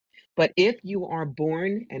But if you are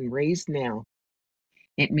born and raised now,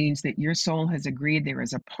 it means that your soul has agreed there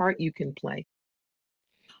is a part you can play.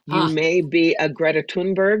 You Ah, may be a Greta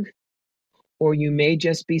Thunberg, or you may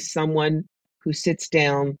just be someone who sits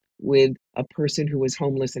down with a person who is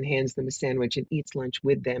homeless and hands them a sandwich and eats lunch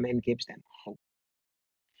with them and gives them hope.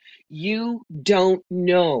 You don't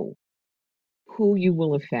know who you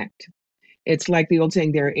will affect. It's like the old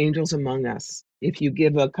saying, there are angels among us. If you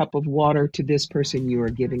give a cup of water to this person, you are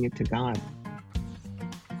giving it to God.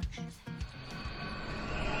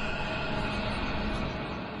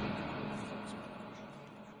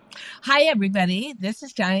 hi, everybody. This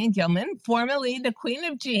is Diane Gilman, formerly the Queen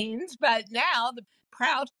of Jeans, but now the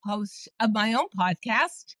proud host of my own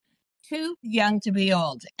podcast, Too Young to Be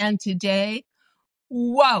Old. And today,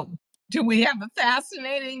 whoa, do we have a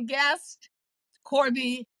fascinating guest?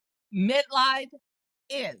 Corbie Mitleid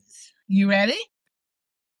is. You ready?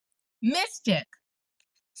 Mystic,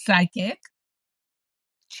 psychic,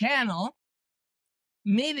 channel,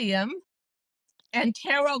 medium, and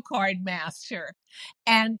tarot card master.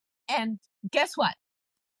 And guess what?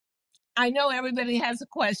 I know everybody has a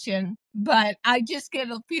question, but I just get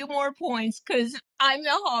a few more points because I'm the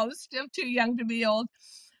host of Too Young to Be Old.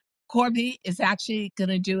 Corbie is actually going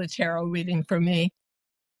to do a tarot reading for me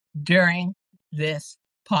during this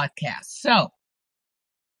podcast. So,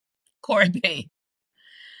 Corbie,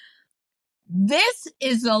 this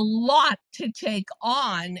is a lot to take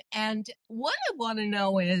on. And what I want to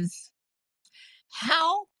know is,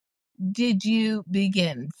 how did you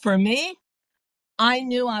begin? For me, I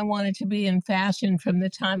knew I wanted to be in fashion from the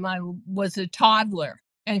time I was a toddler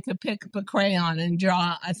and could pick up a crayon and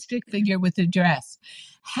draw a stick figure with a dress.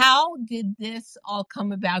 How did this all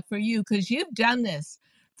come about for you? Because you've done this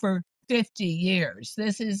for 50 years.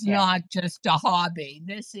 This is Yeah. not just a hobby.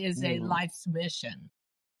 This is a No. life's mission.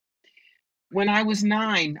 When I was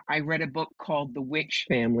 9, I read a book called The Witch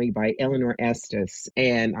Family by Eleanor Estes,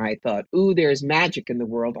 and I thought, ooh, there's magic in the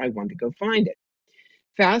world. I want to go find it.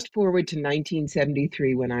 Fast forward to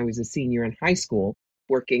 1973 when I was a senior in high school,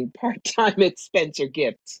 working part-time at Spencer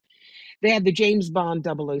Gifts. They had the James Bond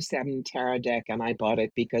 007 tarot deck, and I bought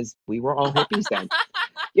it because we were all hippies then.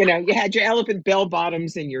 You know, you had your elephant bell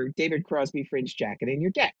bottoms and your David Crosby fringe jacket in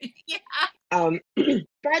your deck. Yeah.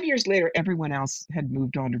 5 years later, everyone else had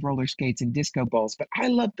moved on to roller skates and disco balls, but I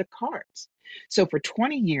loved the cards. So for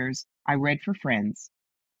 20 years, I read for friends,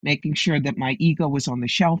 making sure that my ego was on the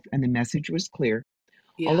shelf and the message was clear.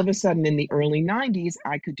 All Yeah. of a sudden, in the early 90s,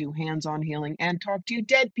 I could do hands on healing and talk to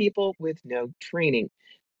dead people with no training.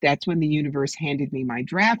 That's when the universe handed me my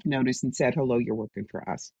draft notice and said, hello, you're working for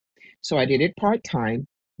us. So I did it part time.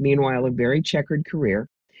 Meanwhile, a very checkered career.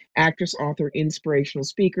 Actress, author, inspirational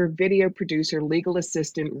speaker, video producer, legal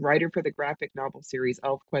assistant, writer for the graphic novel series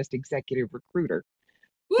ElfQuest, executive recruiter,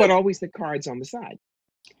 Woo. but always the cards on the side.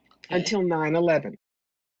 Okay. Until 9/11.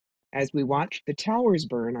 As we watched the towers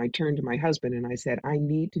burn, I turned to my husband and I said, I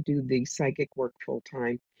need to do the psychic work full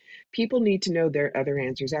time. People need to know there are other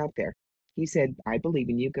answers out there. He said, I believe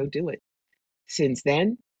in you, go do it. Since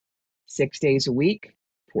then, 6 days a week,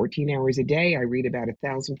 14 hours a day, I read about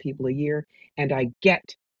 1,000 people a year, and I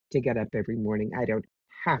get to get up every morning. I don't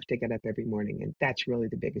have to get up every morning, and that's really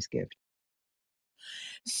the biggest gift.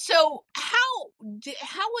 So how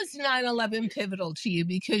was 9/11 pivotal to you?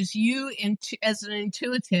 Because you, as an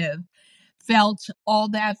intuitive, felt all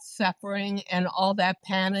that suffering and all that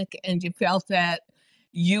panic, and you felt that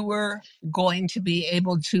you were going to be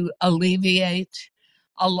able to alleviate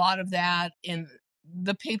a lot of that in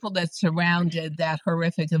the people that surrounded that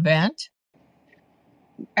horrific event.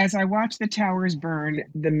 As I watched the towers burn,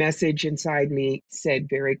 the message inside me said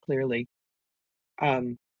very clearly,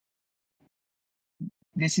 um,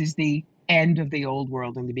 this is the end of the old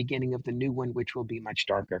world and the beginning of the new one, which will be much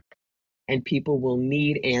darker. And people will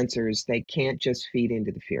need answers. They can't just feed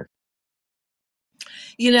into the fear.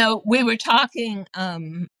 You know, we were talking,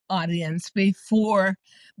 audience, before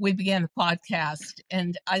we began the podcast,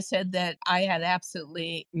 and I said that I had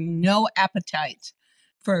absolutely no appetite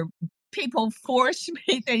for people force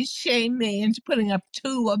me, they shame me into putting up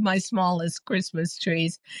 2 of my smallest Christmas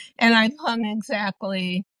trees, and I've hung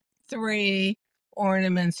exactly 3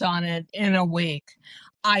 ornaments on it in a week.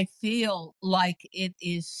 I feel like it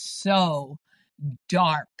is so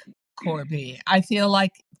dark, Corbie. I feel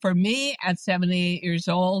like for me at 78 years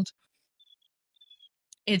old,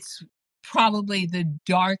 it's probably the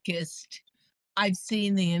darkest I've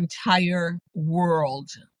seen the entire world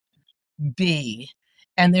be.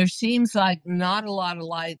 And there seems like not a lot of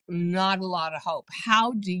light, not a lot of hope.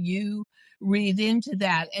 How do you read into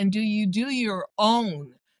that? And do you do your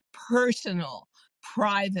own personal,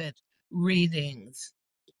 private readings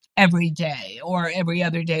every day or every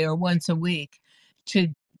other day or once a week to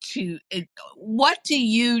what do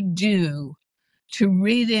you do to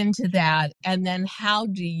read into that, and then how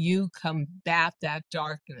do you combat that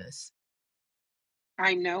darkness?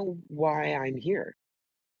 I know why I'm here.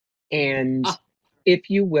 And Ah, if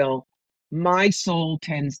you will, my soul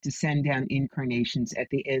tends to send down incarnations at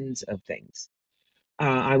the ends of things.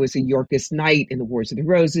 I was a Yorkist knight in the Wars of the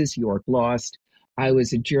Roses. York lost. I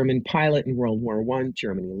was a German pilot in World War One.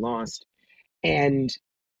 Germany lost. And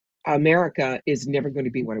America is never going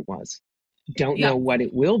to be what it was. Don't yeah, know what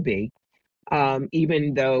it will be.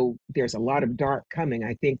 Even though there's a lot of dark coming,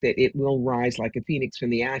 I think that it will rise like a phoenix from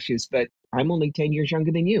the ashes. But I'm only 10 years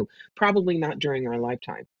younger than you. Probably not during our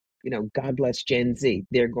lifetime. God bless Gen Z.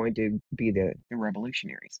 They're going to be the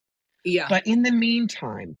revolutionaries. yeah. But in the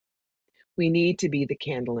meantime, we need to be the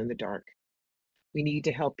candle in the dark. We need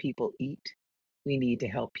to help people eat. We need to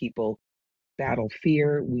help people battle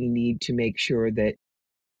fear. We need to make sure that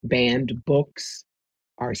banned books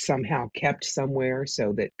are somehow kept somewhere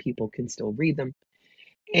so that people can still read them.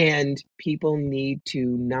 And people need to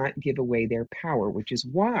not give away their power, which is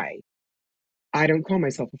why I don't call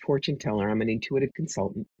myself a fortune teller. I'm an intuitive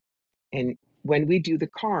consultant. And when we do the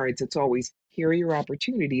cards, it's always here are your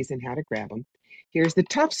opportunities and how to grab them. Here's the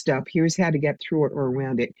tough stuff. Here's how to get through it or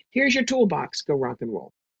around it. Here's your toolbox. Go rock and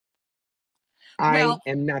roll. I Well,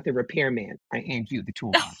 am not the repairman. I hand you the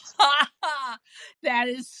toolbox. that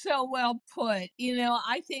is so well put.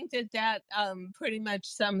 I think that pretty much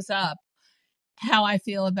sums up how I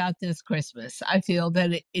feel about this Christmas. I feel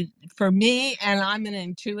that for me, and I'm an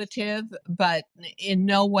intuitive, but in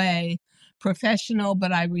no way professional,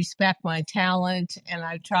 but I respect my talent and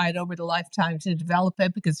I've tried over the lifetime to develop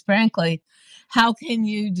it because, frankly, how can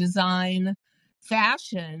you design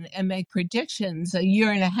fashion and make predictions a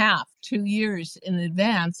year and a half, 2 years in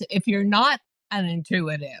advance if you're not an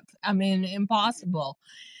intuitive? I mean, impossible.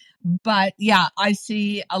 But yeah, I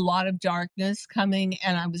see a lot of darkness coming.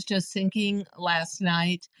 And I was just thinking last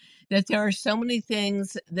night that there are so many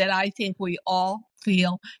things that I think we all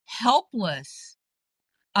feel helpless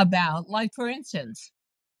about. Like, for instance,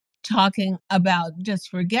 talking about just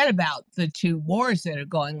forget about the two wars that are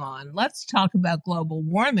going on. Let's talk about global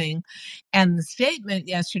warming and the statement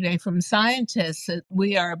yesterday from scientists that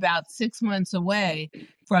we are about 6 months away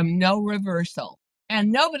from no reversal.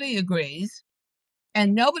 And nobody agrees.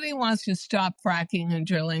 And nobody wants to stop fracking and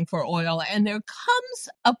drilling for oil. And there comes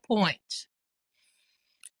a point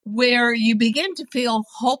where you begin to feel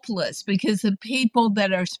hopeless because the people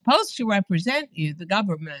that are supposed to represent you, the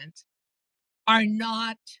government, are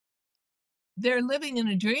not, they're living in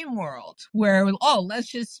a dream world where, oh, let's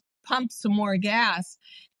just pump some more gas.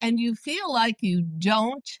 And you feel like you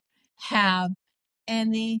don't have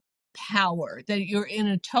any power, that you're in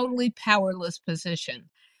a totally powerless position.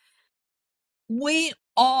 We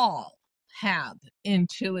all have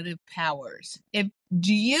intuitive powers.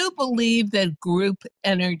 Do you believe that group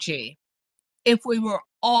energy, if we were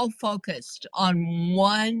all focused on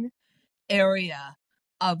one area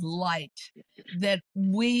of light, that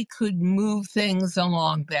we could move things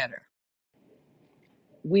along better?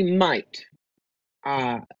 We might.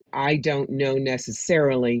 Uh, I don't know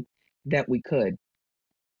necessarily that we could,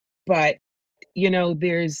 but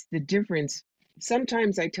there's the difference.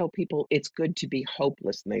 Sometimes I tell people it's good to be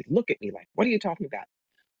hopeless, and they look at me like, "What are you talking about?"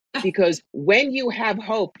 Because when you have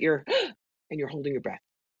hope, you're and you're holding your breath.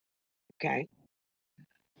 Okay.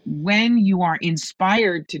 When you are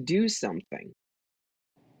inspired to do something,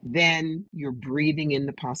 then you're breathing in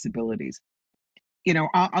the possibilities.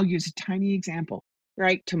 I'll use a tiny example,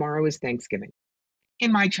 right? Tomorrow is Thanksgiving.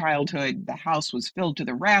 In my childhood, the house was filled to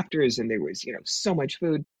the rafters and there was, so much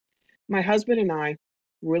food. My husband and I,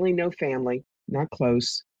 really no family, not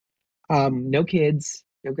close, no kids,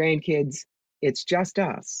 no grandkids. It's just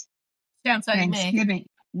us. Sounds like me. Thanksgiving,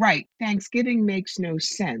 right? Thanksgiving makes no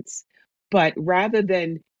sense. But rather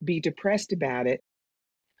than be depressed about it,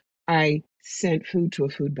 I sent food to a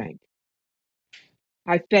food bank.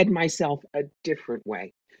 I fed myself a different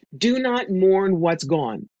way. Do not mourn what's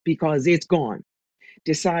gone because it's gone.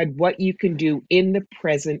 Decide what you can do in the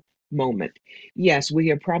present moment. Yes, we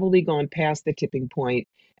have probably gone past the tipping point,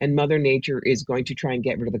 and Mother Nature is going to try and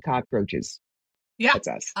get rid of the cockroaches. Yeah, That's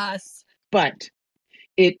us. us. But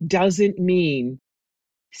it doesn't mean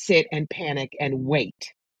sit and panic and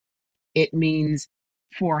wait. It means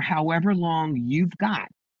for however long you've got,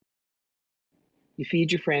 you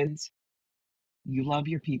feed your friends, you love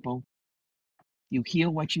your people, you heal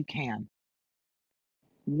what you can.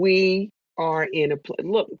 We are in a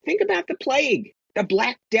look, think about the plague, the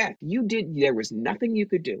Black Death. There was nothing you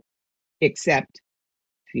could do except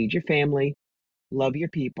feed your family, love your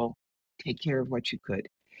people, take care of what you could.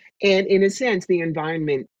 And in a sense, the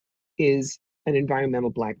environment is an environmental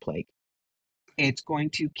black plague. It's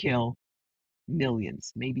going to kill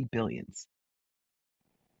millions, maybe billions.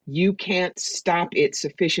 You can't stop it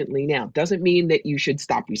sufficiently now. Doesn't mean that you should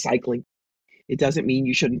stop recycling. It doesn't mean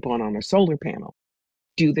you shouldn't put on a solar panel.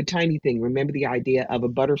 Do the tiny thing. Remember the idea of a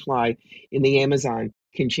butterfly in the Amazon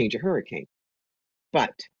can change a hurricane.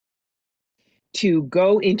 But to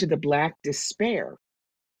go into the black despair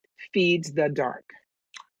feeds the dark.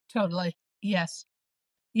 Totally. Yes.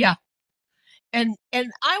 Yeah. And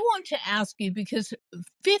I want to ask you, because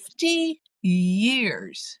 50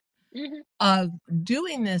 years Mm-hmm. of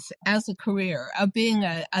doing this as a career, of being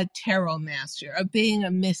a tarot master, of being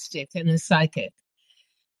a mystic and a psychic,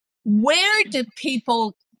 where do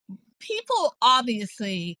people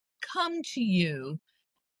obviously come to you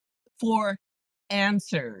for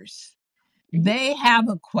answers? Mm-hmm. They have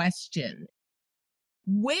a question.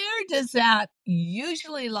 Where does that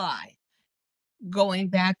usually lie? Going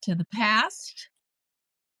back to the past,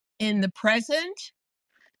 in the present,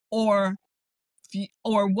 or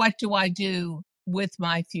what do I do with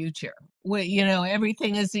my future?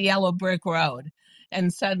 Everything is a yellow brick road,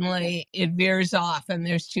 and suddenly it veers off and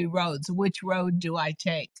there's two roads. Which road do I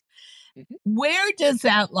take? Mm-hmm. Where does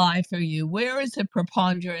that lie for you? Where is the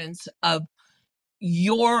preponderance of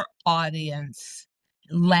your audience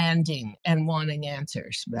landing and wanting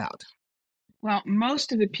answers about? Well,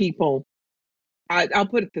 most of the people, I'll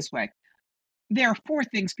put it this way, there are four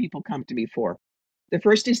things people come to me for. The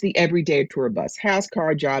first is the everyday tour bus: house,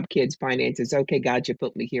 car, job, kids, finances. Okay, God, you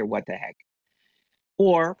put me here. What the heck?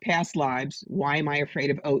 Or past lives. Why am I afraid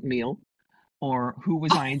of oatmeal? Or who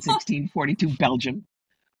was I in 1642 Belgium?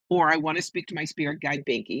 Or I want to speak to my spirit guide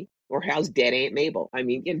Binky. Or how's dead Aunt Mabel? I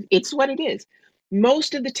mean, it's what it is.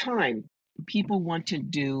 Most of the time, people want to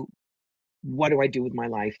do, what do I do with my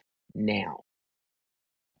life now?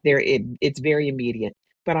 It's very immediate.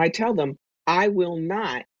 But I tell them, I will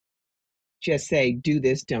not just say, do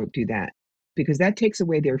this, don't do that, because that takes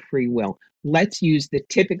away their free will. Let's use the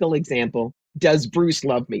typical example. Does Bruce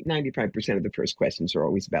love me? 95% of the first questions are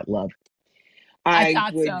always about love. I I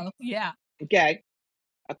thought would, so. Yeah. okay,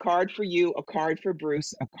 a card for you, a card for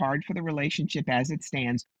Bruce, a card for the relationship as it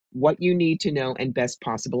stands, what you need to know, and best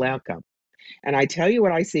possible outcome. And I tell you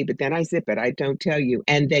what I see, but then I zip it. I don't tell you.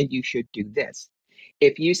 And then you should do this.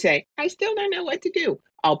 If you say, I still don't know what to do,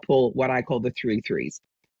 I'll pull what I call the three threes.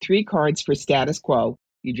 Three cards for status quo.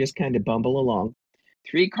 You just kind of bumble along.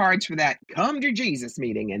 Three cards for that come to Jesus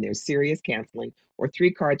meeting and there's serious counseling. Or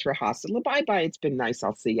three cards for hostile. Bye bye. It's been nice.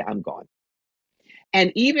 I'll see you. I'm gone.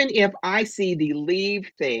 And even if I see the leave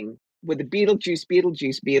thing with the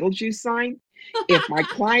Beetlejuice sign, if my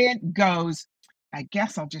client goes, I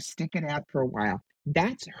guess I'll just stick it out for a while,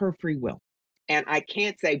 that's her free will. And I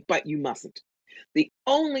can't say, but you mustn't. The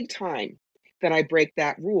only time that I break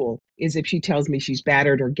that rule is if she tells me she's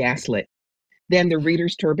battered or gaslit. Then the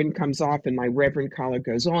reader's turban comes off and my reverend collar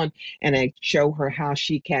goes on, and I show her how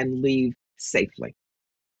she can leave safely.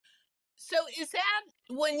 So is that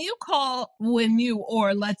when you,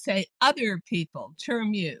 or let's say other people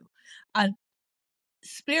term you a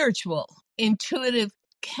spiritual, intuitive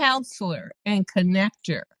counselor and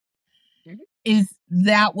connector, Mhm. is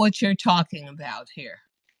that what you're talking about here?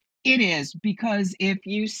 It is, because if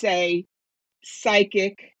you say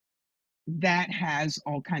psychic, that has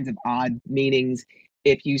all kinds of odd meanings.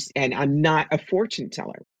 If you, and I'm not a fortune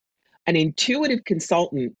teller. An intuitive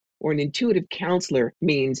consultant or an intuitive counselor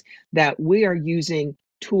means that we are using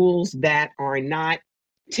tools that are not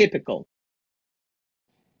typical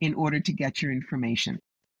in order to get your information.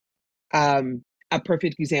 Um, a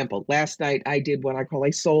perfect example: last night I did what I call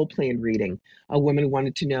a soul plan reading. A woman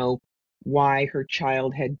wanted to know why her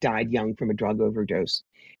child had died young from a drug overdose.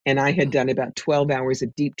 And I had done about 12 hours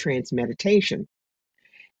of deep trance meditation.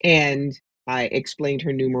 And I explained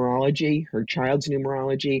her numerology, her child's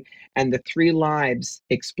numerology, and the three lives,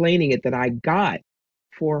 explaining it, that I got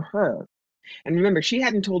for her. And remember, she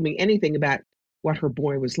hadn't told me anything about what her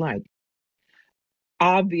boy was like.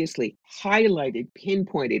 Obviously, highlighted,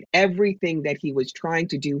 pinpointed everything that he was trying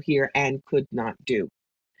to do here and could not do.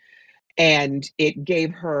 And it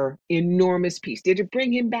gave her enormous peace. Did it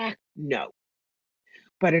bring him back? No.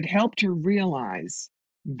 But it helped her realize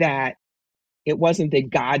that it wasn't that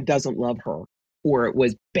God doesn't love her, or it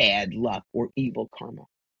was bad luck or evil karma,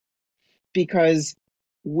 because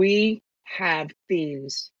we have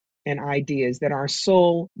themes and ideas that our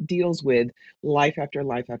soul deals with life after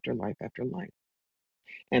life after life after life.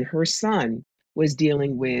 And her son was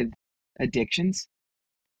dealing with addictions,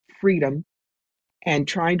 freedom, and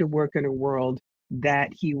trying to work in a world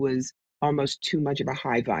that he was almost too much of a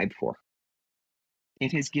high vibe for.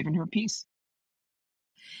 It has given her peace.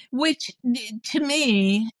 Which to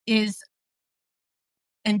me is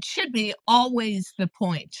and should be always the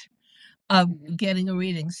point of Mhm, getting a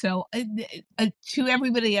reading. So to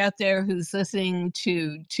everybody out there who's listening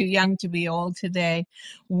to Too Young to Be Old today,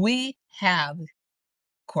 we have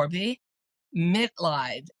Corbie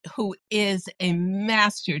Mitleid, who is a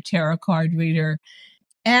master tarot card reader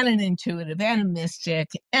and an intuitive and a mystic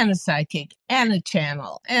and a psychic and a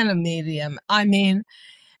channel and a medium. I mean,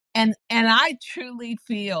 and I truly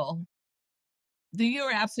feel that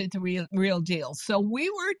you're absolutely the real deal. So we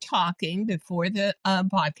were talking before the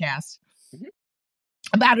podcast mhm,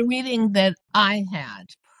 about a reading that I had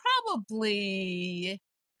probably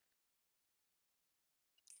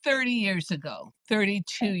 30 years ago,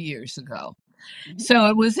 32 years ago. mhm. So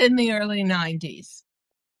it was in the early 90s.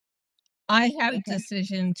 I had a Okay.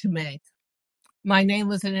 decision to make. My name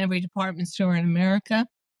was in every department store in America.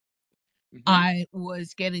 Mhm, I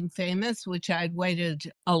was getting famous, which I'd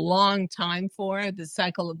waited a long time for. The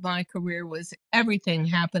cycle of my career was everything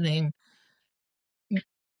happening,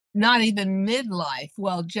 not even midlife,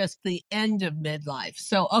 well, just the end of midlife.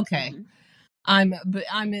 So, okay, mhm, I'm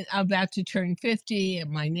about to turn 50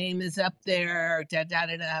 and my name is up there, da da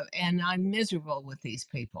da da, and I'm miserable with these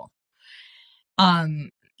people. Um,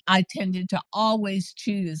 I tended to always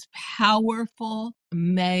choose powerful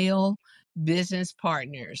male business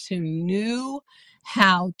partners who knew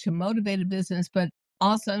how to motivate a business, but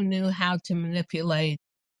also knew how to manipulate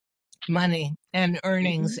money and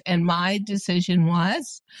earnings. mhm, And my decision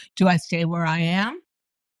was, do I stay where I am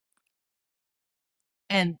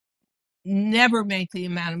and never make the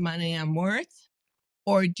amount of money I'm worth?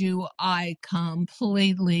 Or do I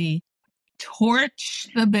completely torch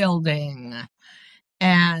the building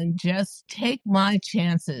and just take my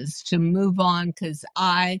chances to move on because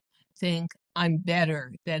I think I'm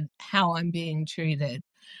better than how I'm being treated?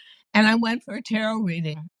 And I went for a tarot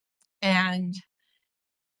reading. And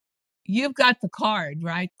you've got the card,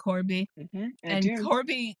 right, Corbie? mhm. I And do.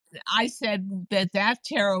 Corbie, I said that that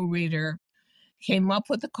tarot reader came up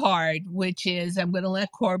with a card, which is, I'm going to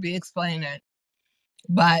let Corbie explain it,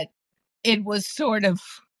 but it was sort of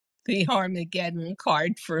the Armageddon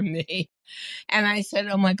card for me. And I said,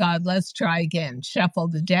 oh my God, let's try again. Shuffle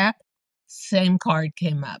the deck. Same card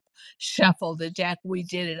came up. Shuffle the deck. We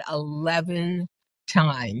did it 11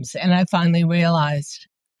 times. And I finally realized,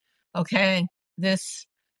 okay, this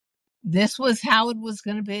this was how it was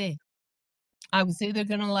going to be. I was either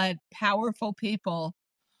going to let powerful people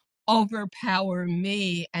overpower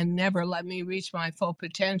me and never let me reach my full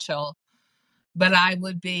potential, but I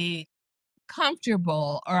would be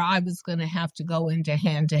comfortable, or I was going to have to go into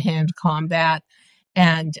hand-to-hand combat.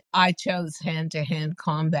 And I chose hand-to-hand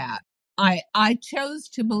combat. I chose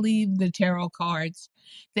to believe the tarot cards.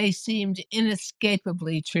 They seemed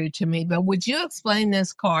inescapably true to me. But would you explain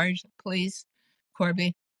this card, please,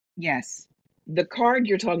 Corbie? Yes. The card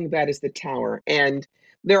you're talking about is the Tower. And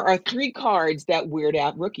there are three cards that weird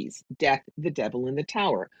out rookies: Death, the Devil, and the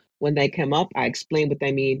Tower. When they come up, I explain what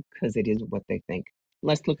they mean because it is what they think.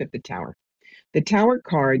 Let's look at the Tower. The Tower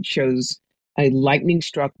card shows a lightning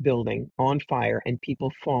struck building on fire and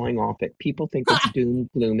people falling off it. People think it's doom,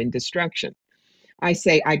 gloom, and destruction. I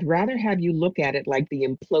say, I'd rather have you look at it like the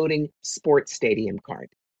imploding sports stadium card.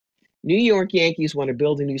 New York Yankees want to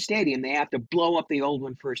build a new stadium, they have to blow up the old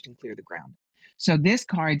one first and clear the ground. So this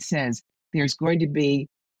card says there's going to be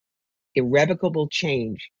irrevocable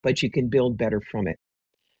change, but you can build better from it.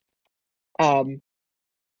 Um,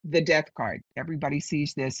 the death card. Everybody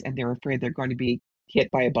sees this and they're afraid they're going to be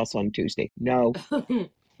hit by a bus on Tuesday. No,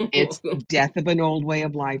 it's death of an old way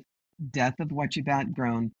of life, death of what you've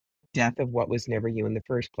outgrown, death of what was never you in the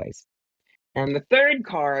first place. And the third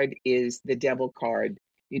card is the devil card.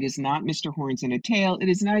 It is not Mr. Horns in a Tail. It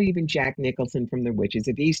is not even Jack Nicholson from The Witches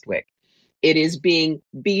of Eastwick. It is being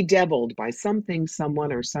bedeviled by something,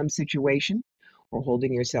 someone, or some situation, or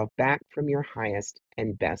holding yourself back from your highest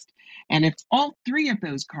and best. And if all three of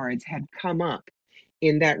those cards had come up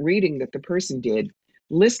in that reading that the person did,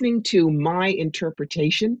 listening to my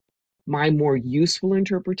interpretation, my more useful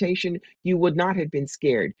interpretation, you would not have been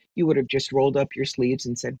scared. You would have just rolled up your sleeves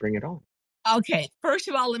and said, bring it on. Okay, first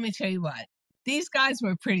of all, let me tell you what. These guys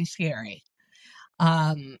were pretty scary.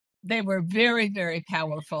 They were very, very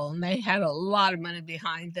powerful, and they had a lot of money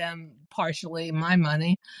behind them, partially my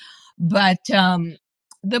money. But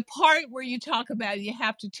the part where you talk about you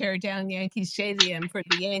have to tear down Yankee Stadium for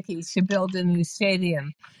the Yankees to build a new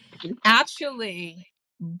stadium, actually,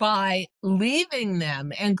 by leaving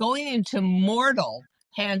them and going into mortal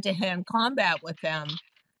hand to hand combat with them,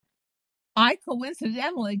 I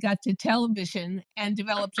coincidentally got to television and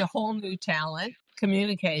developed a whole new talent,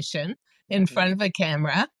 communication in front of a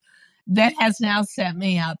camera, that has now set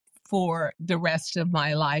me up for the rest of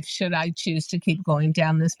my life, should I choose to keep going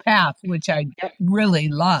down this path, which I Yep. really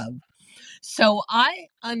love. So I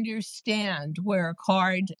understand where a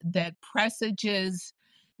card that presages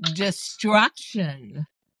destruction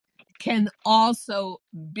can also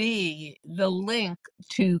be the link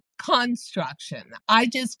to construction. I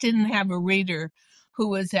just didn't have a reader who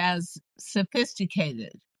was as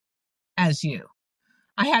sophisticated as you.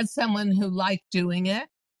 I had someone who liked doing it,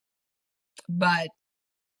 but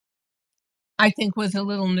I think was a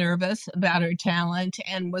little nervous about her talent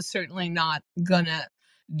and was certainly not gonna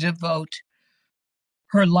devote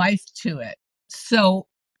her life to it. So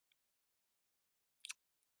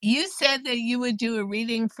you said that you would do a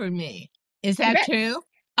reading for me. Is You that bet. true?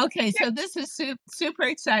 Okay, Yep. so this is super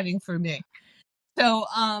exciting for me. So,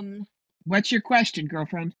 What's your question,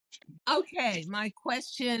 girlfriend? okay, my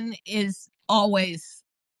question is always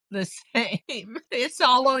the same. It's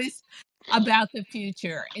always about the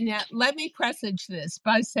future. And yet, let me presage this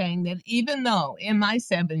by saying that even though in my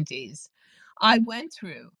 70s I went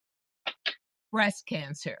through breast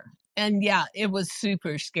cancer, and yeah, it was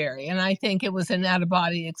super scary. And I think it was an out of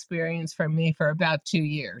body experience for me for about 2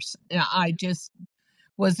 years. I just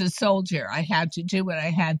was a soldier. I had to do what I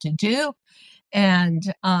had to do.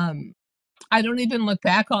 And I don't even look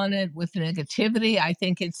back on it with negativity. I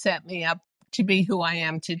think it set me up to be who I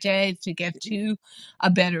am today, to get to a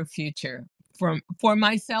better future for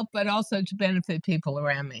myself, but also to benefit people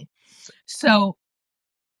around me. So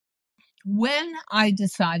when I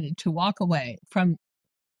decided to walk away from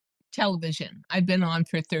television, I've been on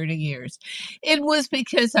for 30 years, it was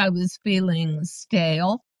because I was feeling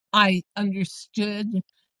stale. I understood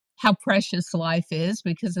how precious life is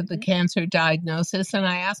because of the Mhm. cancer diagnosis. And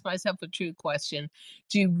I asked myself a true question.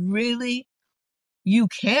 Do you really, you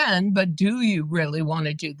can, but do you really want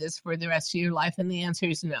to do this for the rest of your life? And the answer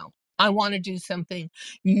is no. I want to do something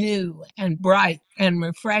new and bright and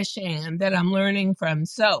refreshing and that I'm learning from.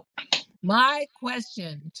 So my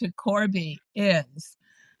question to Corbie is,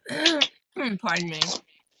 pardon me,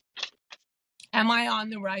 am I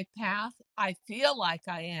on the right path? I feel like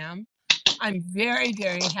I am. I'm very,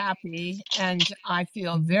 very happy and I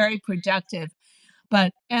feel very productive.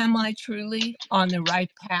 But am I truly on the right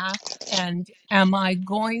path? And am I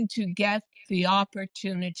going to get the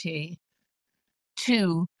opportunity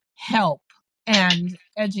to help and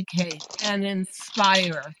educate and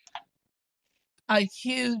inspire a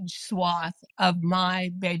huge swath of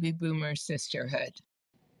my baby boomer sisterhood?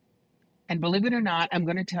 And believe it or not, I'm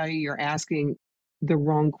going to tell you you're asking the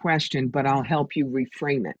wrong question, but I'll help you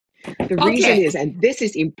reframe it. The reason Okay. is, and this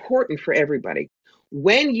is important for everybody,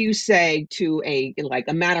 when you say to a like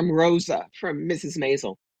a Madame Rosa from Mrs.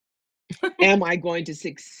 Maisel, am I going to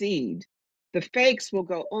succeed? The fakes will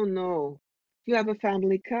go, oh no, you have a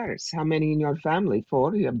family curse. How many in your family?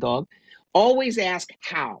 Four? You have dog. Always ask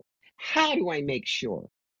how. How do I make sure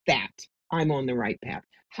that I'm on the right path?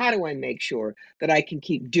 How do I make sure that I can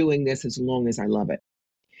keep doing this as long as I love it?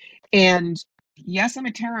 And yes, I'm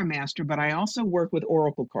a tarot master, but I also work with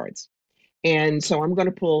oracle cards. And so I'm going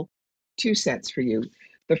to pull two sets for you.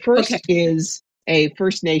 The Okay. first is a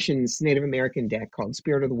First Nations Native American deck called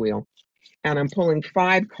Spirit of the Wheel. And I'm pulling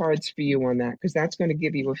five cards for you on that because that's going to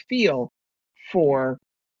give you a feel for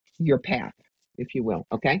your path, if you will.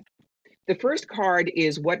 Okay. The first card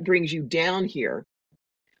is what brings you down here,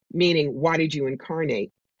 meaning why did you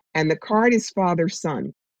incarnate? And the card is Father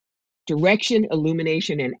Son, direction,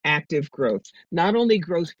 illumination, and active growth. Not only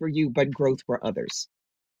growth for you, but growth for others.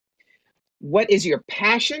 What is your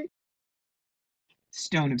passion?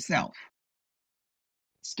 Stone of Self.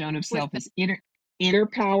 Stone of What's Self that? is inner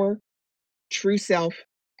power, true self,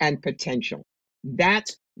 and potential.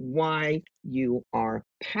 That's why you are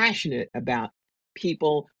passionate about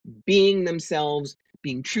people being themselves,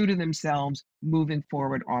 being true to themselves, moving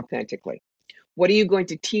forward authentically. What are you going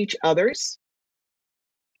to teach others?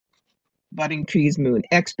 Budding trees, moon,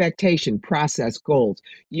 expectation, process, goals.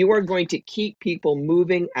 You are going to keep people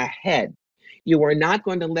moving ahead. You are not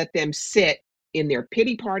going to let them sit in their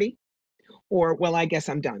pity party or, well, I guess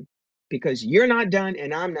I'm done, because you're not done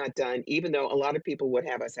and I'm not done, even though a lot of people would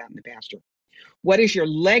have us out in the pasture. What is your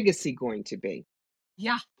legacy going to be?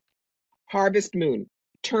 Yeah. Harvest moon,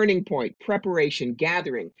 turning point, preparation,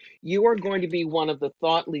 gathering. You are going to be one of the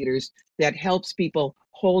thought leaders that helps people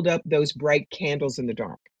hold up those bright candles in the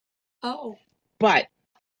dark. Oh, But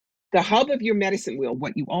the hub of your medicine wheel,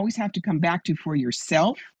 what you always have to come back to for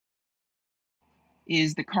yourself,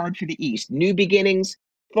 is the card for the East. New beginnings,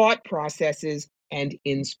 thought processes, and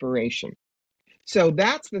inspiration. So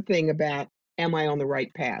that's the thing about, am I on the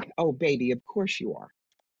right path? Oh, baby, of course you are.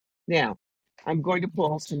 Now, I'm going to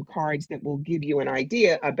pull some cards that will give you an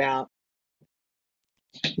idea about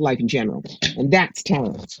life in general, and that's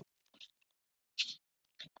talent.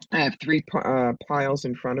 I have three piles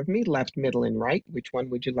in front of me, left, middle, and right. Which one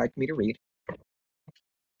would you like me to read?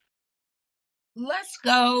 Let's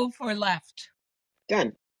go for left.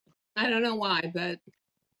 Done. I don't know why, but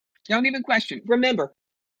Don't even question. Remember,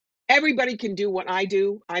 everybody can do what I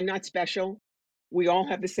do. I'm not special. We all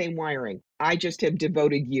have the same wiring. I just have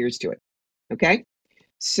devoted years to it. Okay?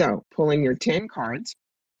 So, pulling your 10 cards.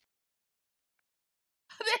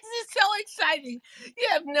 this is so exciting. You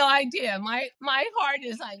have no idea. My heart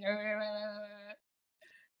is like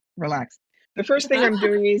Relax. The first thing I'm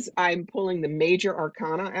doing is I'm pulling the major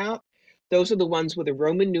arcana out. Those are the ones with the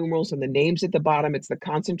Roman numerals and the names at the bottom. It's the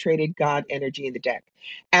concentrated God energy in the deck.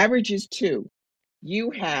 Average is 2.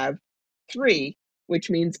 You have 3, which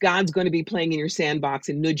means God's going to be playing in your sandbox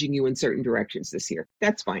and nudging you in certain directions this year.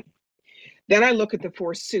 That's fine. Then I look at the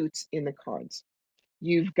 4 suits in the cards.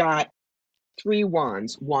 You've got 3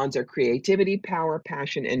 wands. Wands are creativity, power,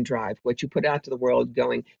 passion, and drive. What you put out to the world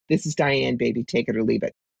going, this is Diane, baby, take it or leave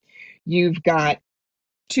it. You've got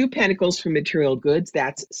 2 pentacles for material goods.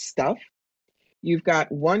 That's stuff. You've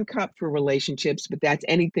got 1 cup for relationships, but that's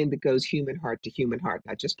anything that goes human heart to human heart,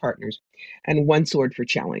 not just partners. And 1 sword for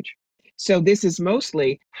challenge. So this is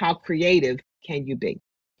mostly how creative can you be.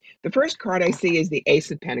 The first card I see is the Ace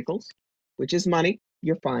of Pentacles, which is money.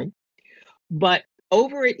 You're fine. But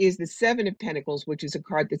over it is the 7 of Pentacles, which is a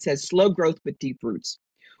card that says slow growth but deep roots.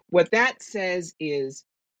 What that says is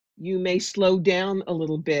you may slow down a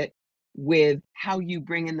little bit with how you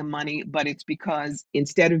bring in the money, but it's because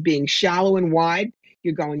instead of being shallow and wide,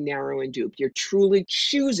 you're going narrow and deep. You're truly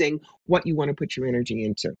choosing what you want to put your energy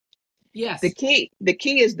into. yes. The key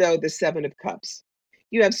is though the 7 of Cups.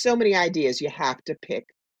 You have so many ideas, you have to pick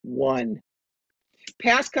one.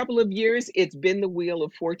 Past couple of years, it's been the wheel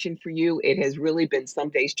of fortune for you. It has really been some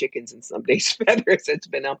days chickens and some days feathers. It's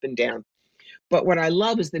been up and down. But what I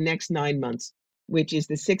love is the next 9 months, which is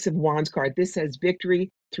the 6 of Wands card. This says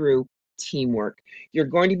victory through teamwork. You're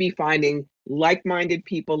going to be finding like-minded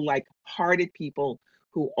people, like-hearted people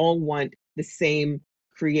who all want the same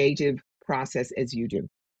creative process as you do.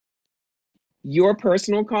 Your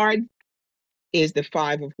personal card is the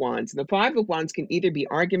 5 of Wands. The 5 of Wands can either be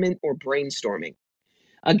argument or brainstorming.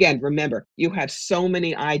 Again, remember, you have so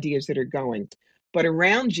many ideas that are going, but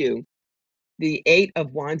around you, the 8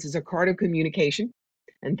 of Wands is a card of communication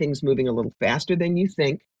and things moving a little faster than you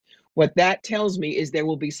think. What that tells me is there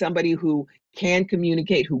will be somebody who can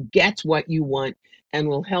communicate, who gets what you want, and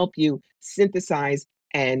will help you synthesize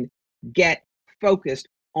and get focused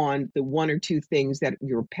on the 1 or 2 things that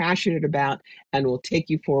you're passionate about and will take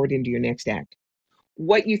you forward into your next act.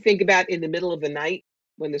 What you think about in the middle of the night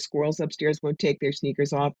when the squirrels upstairs won't take their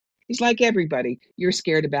sneakers off is like everybody. You're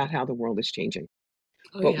scared about how the world is changing.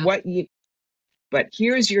 Oh But yeah. but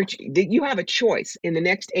here's you have a choice in the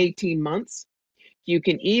next 18 months. You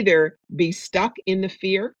can either be stuck in the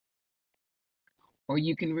fear, or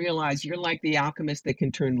you can realize you're like the alchemist that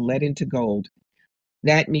can turn lead into gold.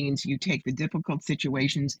 That means you take the difficult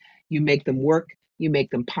situations, you make them work, you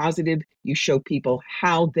make them positive, you show people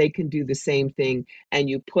how they can do the same thing, and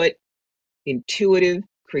you put intuitive,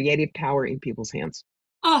 creative power in people's hands.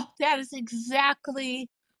 Oh, that is exactly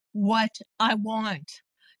what I want.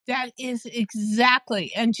 That is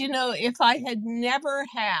exactly. And if I had never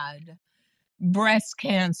had breast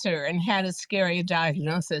cancer and had a scary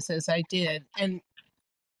diagnosis as I did, and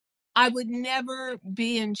I would never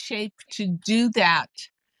be in shape to do that Mhm.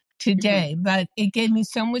 today, but it gave me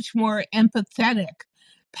so much more empathetic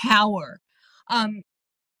power. Um,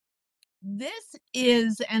 this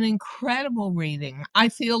is an incredible reading. I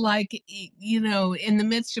feel like, in the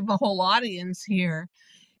midst of a whole audience here,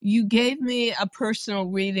 you gave me a personal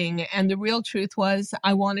reading, and the real truth was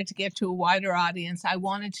I wanted to get to a wider audience. I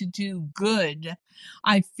wanted to do good.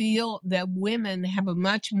 I feel that women have a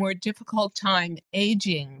much more difficult time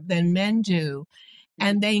aging than men do, Mhm.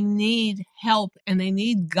 and they need help and they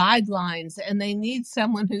need guidelines and they need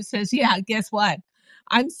someone who says, yeah, guess what?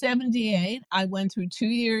 I'm 78. I went through 2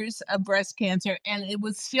 years of breast cancer, and it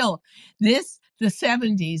was still the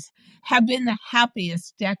 70s have been the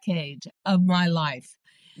happiest decade of my life.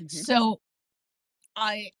 Mhm. So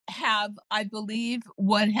I believe,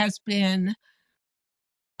 what has been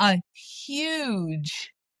a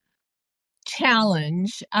huge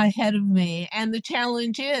challenge ahead of me. And the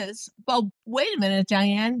challenge is, well, wait a minute,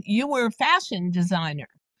 Diane, you were a fashion designer.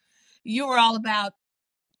 You were all about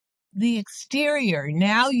the exterior.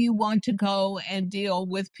 Now you want to go and deal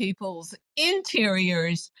with people's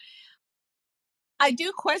interiors. I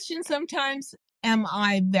do question sometimes, am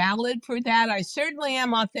I valid for that? I certainly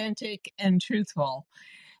am authentic and truthful.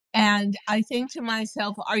 And I think to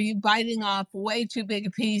myself, are you biting off way too big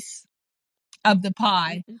a piece of the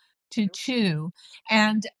pie Mhm. to chew?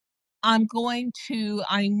 And I'm going to,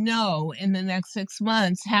 I know in the next 6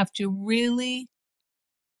 months, have to really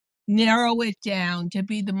narrow it down to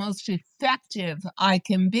be the most effective I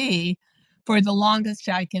can be for the longest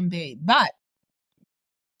I can be. But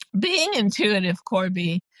being intuitive,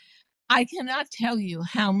 Corbie, I cannot tell you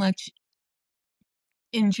how much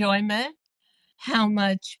enjoyment, how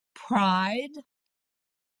much pride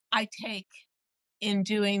I take in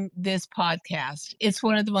doing this podcast. It's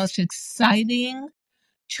one of the most exciting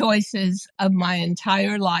choices of my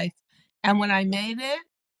entire life. And when I made it,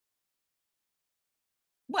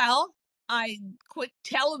 well, I quit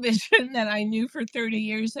television that I knew for 30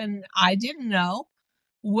 years and I didn't know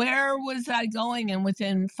where was I going. And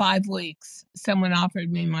within 5 weeks, someone offered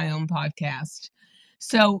me my own podcast.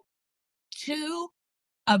 So to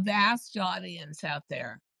a vast audience out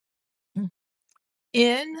there,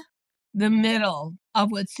 in the middle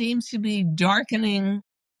of what seems to be darkening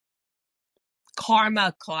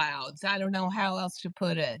karma clouds, I don't know how else to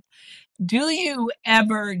put it. Do you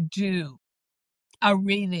ever do a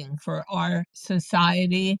reading for our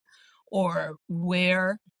society, or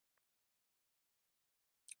where,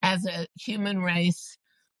 as a human race,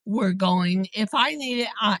 we're going? If I need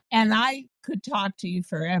it, and I could talk to you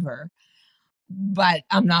forever, but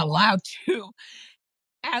I'm not allowed to.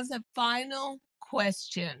 As a final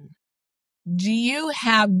question, do you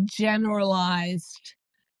have generalized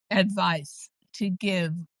advice to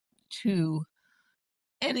give to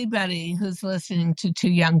anybody who's listening to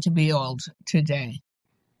Too Young to Be Old today?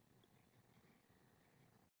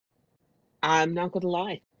 I'm not going to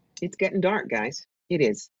lie. It's getting dark, guys. It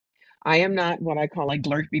is. I am not what I call a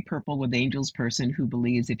glurpy purple with angels person who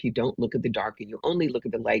believes if you don't look at the dark and you only look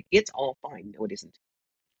at the light, it's all fine. No, it isn't.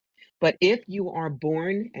 But if you are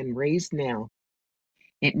born and raised now,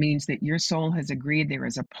 it means that your soul has agreed there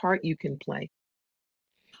is a part you can play.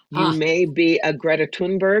 You Ah, may be a Greta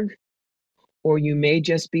Thunberg, or you may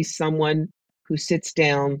just be someone who sits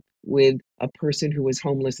down with a person who is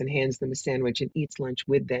homeless and hands them a sandwich and eats lunch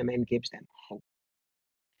with them and gives them hope.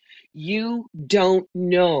 You don't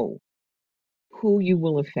know who you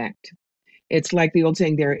will affect. It's like the old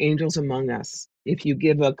saying, there are angels among us. If you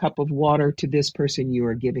give a cup of water to this person, you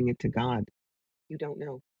are giving it to God. You don't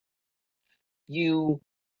know. You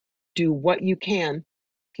do what you can,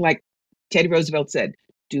 like Teddy Roosevelt said,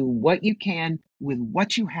 do what you can with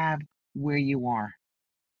what you have where you are,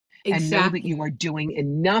 and know that you exactly. are doing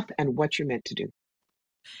enough and what you're meant to do.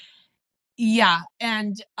 Yeah,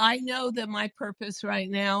 and I know that my purpose right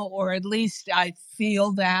now, or at least I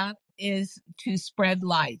feel that, is to spread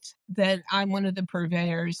light, that I'm one of the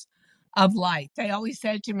purveyors of light. They always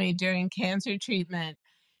said to me during cancer treatment,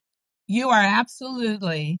 you are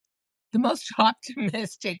absolutely the most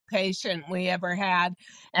optimistic patient we ever had.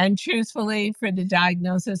 And truthfully, for the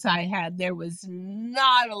diagnosis I had, there was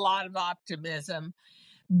not a lot of optimism,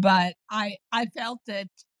 but I felt that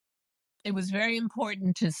it was very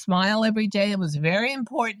important to smile every day. It was very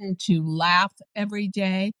important to laugh every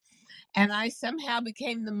day. And I somehow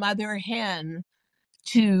became the mother hen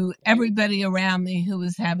to everybody around me who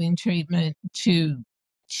was having treatment, to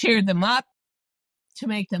cheer them up, to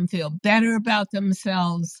make them feel better about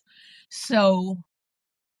themselves. So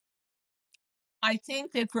I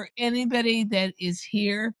think that for anybody that is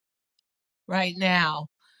here right now,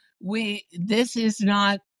 this is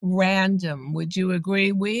not random. Would you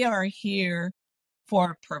agree? We are here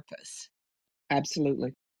for a purpose.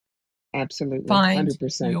 Absolutely. Absolutely. Find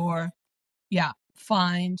 100%. your, yeah,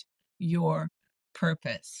 find your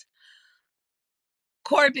purpose.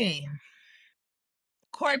 Corbie,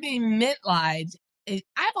 Corbie Mitleid. I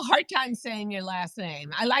have a hard time saying your last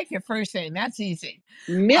name. I like your first name. That's easy.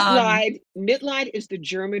 Um, Mitleid is the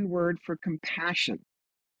German word for compassion.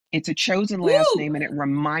 It's a chosen last Woo! name and it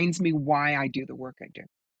reminds me why I do the work I do.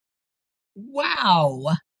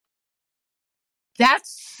 Wow.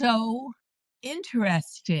 That's so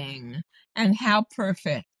interesting, and how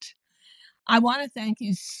perfect. I want to thank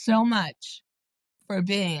you so much for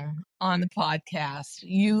being on the podcast.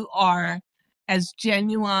 You are as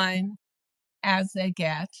genuine as they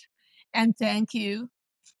get. And thank you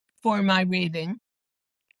for my reading.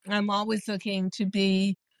 I'm always looking to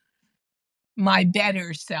be my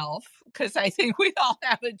better self, because I think we all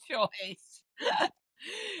have a choice.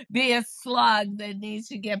 Be a slug that needs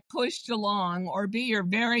to get pushed along, or be your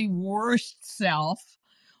very worst self,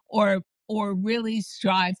 or really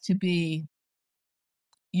strive to be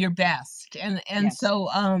your best. And Yes. so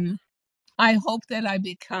I hope that I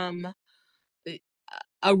become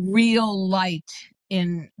a real light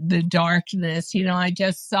in the darkness. You know, I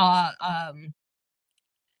just saw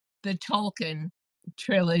the Tolkien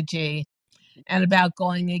trilogy and about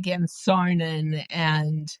going against Sarnan,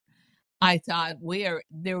 and I thought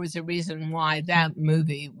there was a reason why that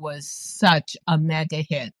movie was such a mega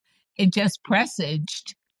hit. It just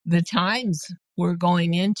presaged the times we're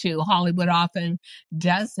going into. Hollywood often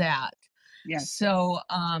does that. Yes. So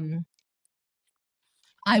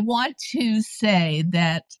I want to say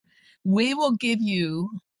that we will give you,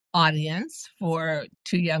 audience for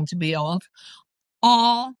Too Young to Be Old,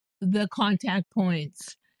 all the contact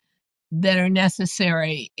points that are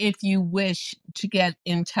necessary if you wish to get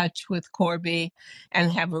in touch with Corbie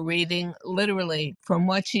and have a reading. Literally, from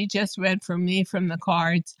what she just read from me from the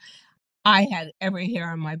cards, I had every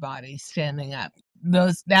hair on my body standing up.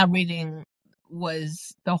 That reading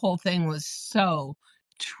the whole thing was so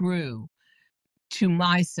true to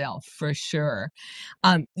myself, for sure.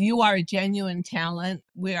 You are a genuine talent.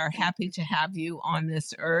 We are happy to have you on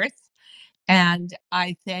this earth. And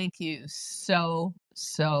I thank you so,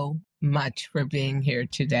 so much for being here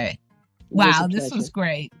today. It was a Wow, this was pleasure.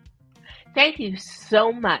 great. Thank you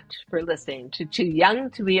so much for listening to Too Young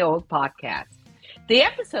to Be Old podcast. The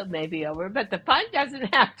episode may be over, but the fun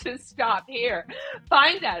doesn't have to stop here.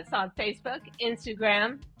 Find us on Facebook,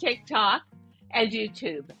 Instagram, TikTok, and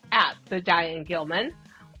YouTube at The Diane Gilman,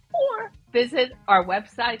 or visit our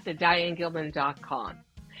website, thedianegilman.com.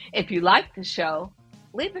 If you like the show,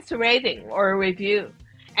 leave us a rating or a review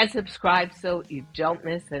and subscribe so you don't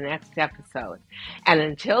miss the next episode. And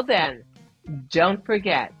until then, don't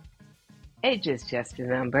forget, age is just a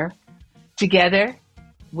number. Together,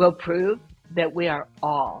 we'll prove that we are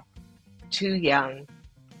all too young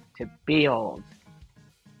to be old.